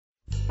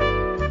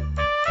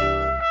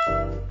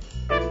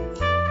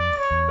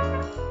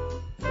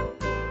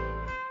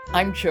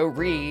I'm Jo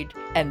Reed,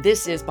 and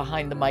this is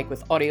Behind the Mic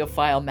with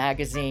AudioFile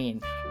magazine.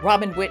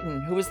 Robin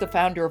Whitten, who is the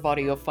founder of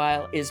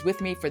AudioFile, is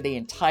with me for the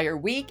entire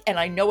week, and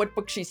I know what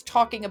book she's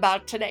talking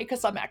about today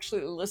because I'm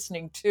actually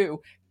listening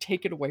too.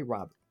 Take it away,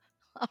 Robin.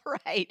 All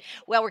right.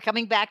 Well, we're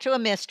coming back to a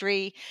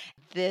mystery.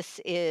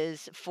 This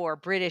is for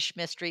British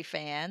mystery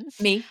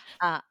fans. Me?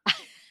 Uh,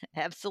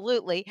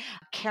 absolutely.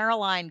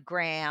 Caroline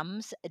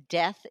Graham's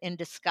Death in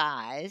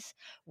Disguise,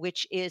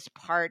 which is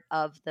part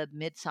of the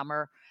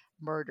Midsummer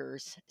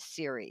Murders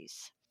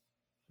series,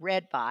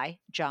 read by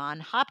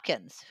John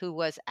Hopkins, who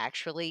was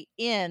actually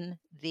in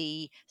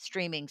the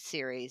streaming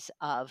series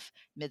of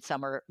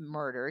Midsummer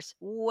Murders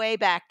way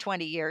back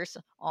 20 years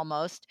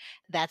almost.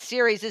 That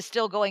series is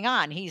still going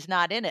on. He's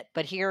not in it,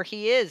 but here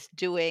he is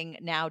doing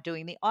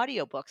the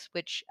audiobooks,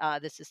 which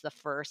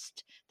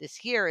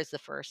this year is the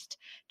first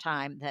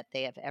time that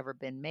they have ever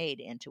been made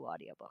into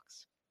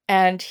audiobooks.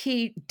 And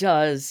he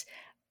does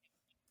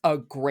a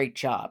great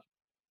job.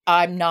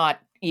 I'm not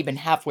even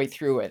halfway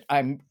through it.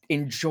 I'm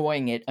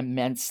enjoying it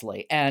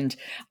immensely. And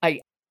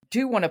I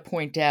do want to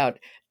point out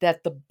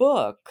that the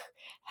book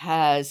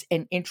has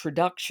an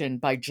introduction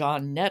by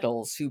John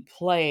Nettles, who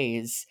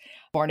plays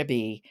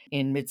Barnaby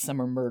in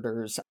Midsummer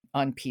Murders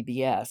on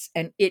PBS.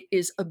 And it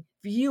is a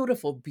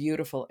beautiful,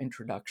 beautiful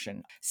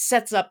introduction.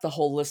 Sets up the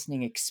whole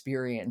listening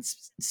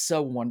experience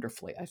so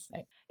wonderfully, I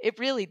think. It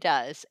really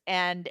does.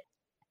 And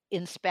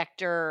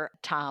Inspector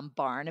Tom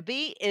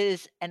Barnaby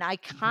is an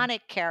iconic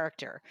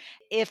character.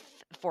 If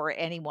for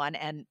anyone,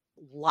 and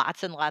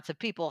lots of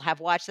people have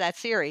watched that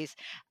series,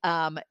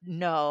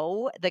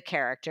 know the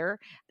character,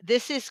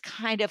 this is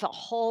kind of a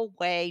whole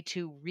way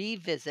to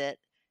revisit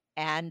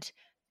and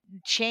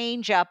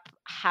change up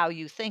how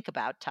you think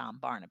about Tom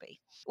Barnaby.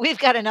 We've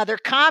got another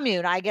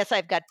commune. I guess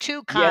I've got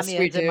two Yes, we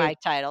communes in do. my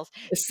titles.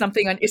 Is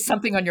something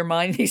on your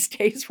mind these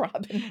days,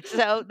 Robin?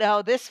 So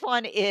no, this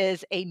one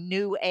is a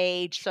new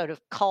age sort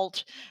of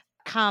cult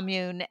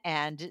commune,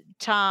 and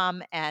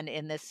Tom, and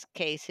in this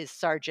case his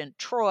Sergeant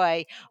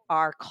Troy,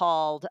 are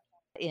called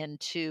in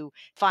to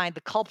find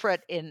the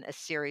culprit in a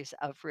series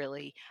of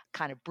really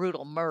kind of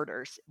brutal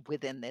murders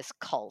within this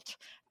cult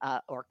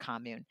or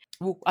commune.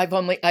 Well, I've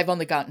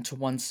only gotten to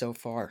one so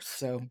far,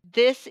 so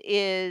This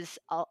is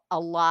a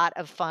lot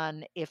of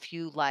fun if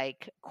you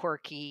like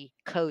quirky,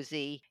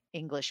 cozy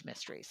English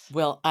mysteries.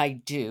 well, I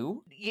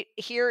do.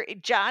 Here,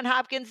 John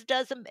Hopkins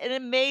does an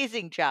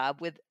amazing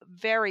job with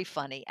very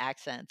funny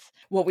accents.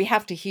 Well, we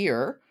have to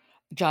hear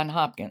John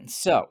Hopkins.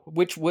 So,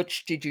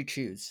 which did you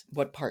choose?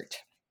 What part?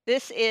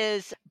 This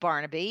is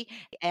Barnaby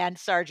and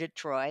Sergeant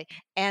Troy,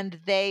 and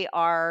they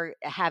are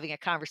having a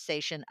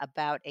conversation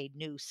about a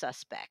new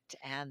suspect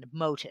and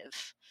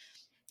motive.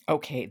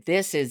 Okay,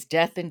 this is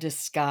Death in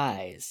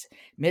Disguise,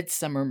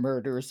 Midsummer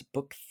Murders,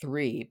 Book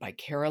 3 by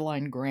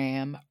Caroline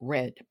Graham,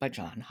 read by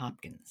John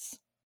Hopkins.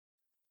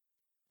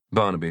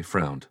 Barnaby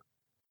frowned.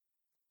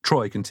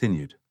 Troy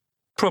continued.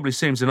 Probably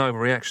seems an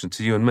overreaction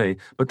to you and me,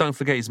 but don't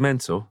forget he's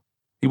mental.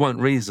 He won't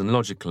reason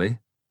logically.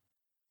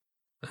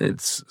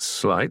 It's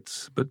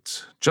slight,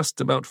 but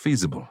just about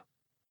feasible.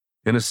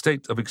 In a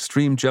state of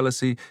extreme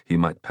jealousy, he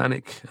might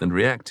panic and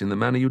react in the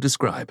manner you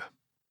describe.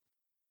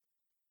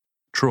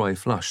 Troy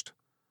flushed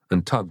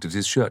and tugged at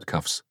his shirt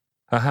cuffs,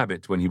 a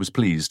habit when he was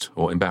pleased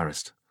or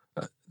embarrassed.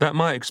 That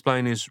might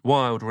explain his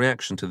wild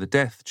reaction to the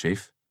death,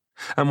 Chief,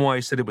 and why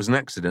he said it was an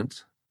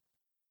accident.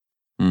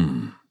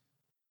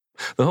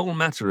 The whole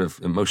matter of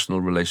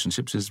emotional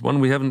relationships is one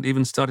we haven't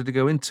even started to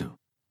go into.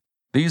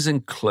 These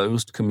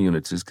enclosed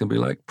communities can be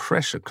like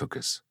pressure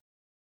cookers.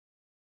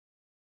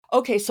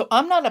 Okay, so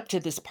I'm not up to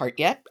this part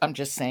yet. I'm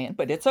just saying,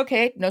 but it's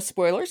okay. No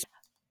spoilers.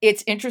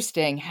 It's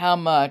interesting how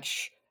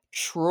much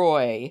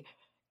Troy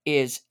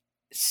is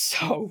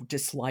so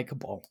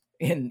dislikable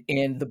in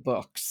the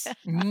books.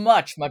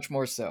 Much, much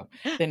more so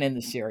than in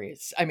the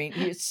series. I mean,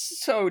 he is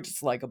so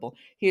dislikable.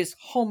 He is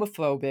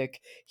homophobic.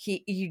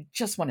 You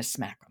just want to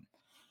smack him.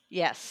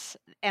 Yes,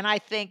 and I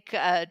think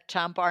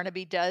Tom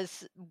Barnaby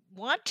does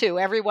want to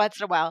every once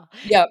in a while.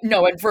 Yeah,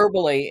 no, and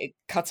verbally it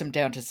cuts him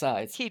down to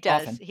size. He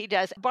does. Often. He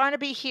does.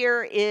 Barnaby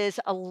here is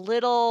a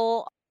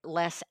little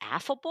less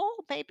affable,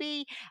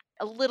 maybe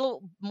a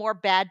little more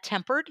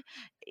bad-tempered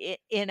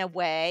in a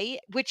way,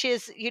 which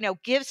is,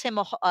 gives him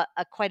a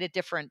quite a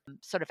different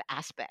sort of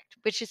aspect,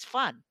 which is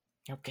fun.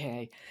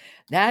 Okay,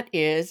 that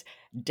is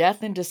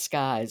Death in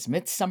Disguise,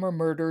 Midsummer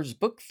Murders,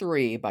 Book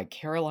 3 by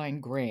Caroline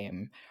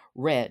Graham,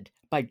 read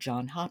by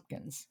John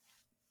Hopkins.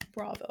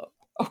 Bravo.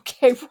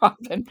 Okay,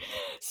 Robin.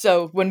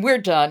 So when we're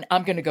done,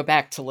 I'm going to go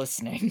back to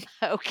listening.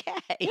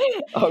 Okay.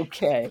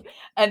 Okay,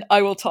 and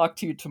I will talk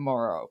to you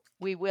tomorrow.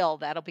 We will.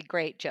 That'll be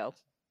great, Jo.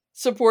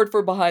 Support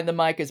for Behind the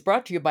Mic is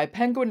brought to you by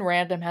Penguin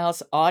Random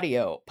House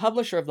Audio,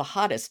 publisher of the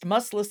hottest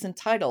must-listen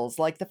titles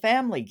like The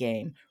Family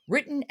Game,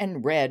 written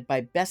and read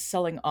by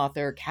best-selling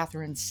author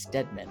Catherine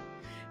Stedman.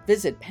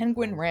 Visit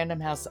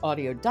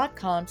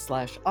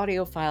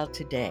penguinrandomhouseaudio.com/audiophile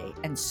today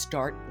and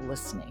start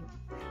listening.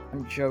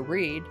 I'm Jo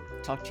Reed.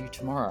 Talk to you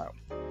tomorrow.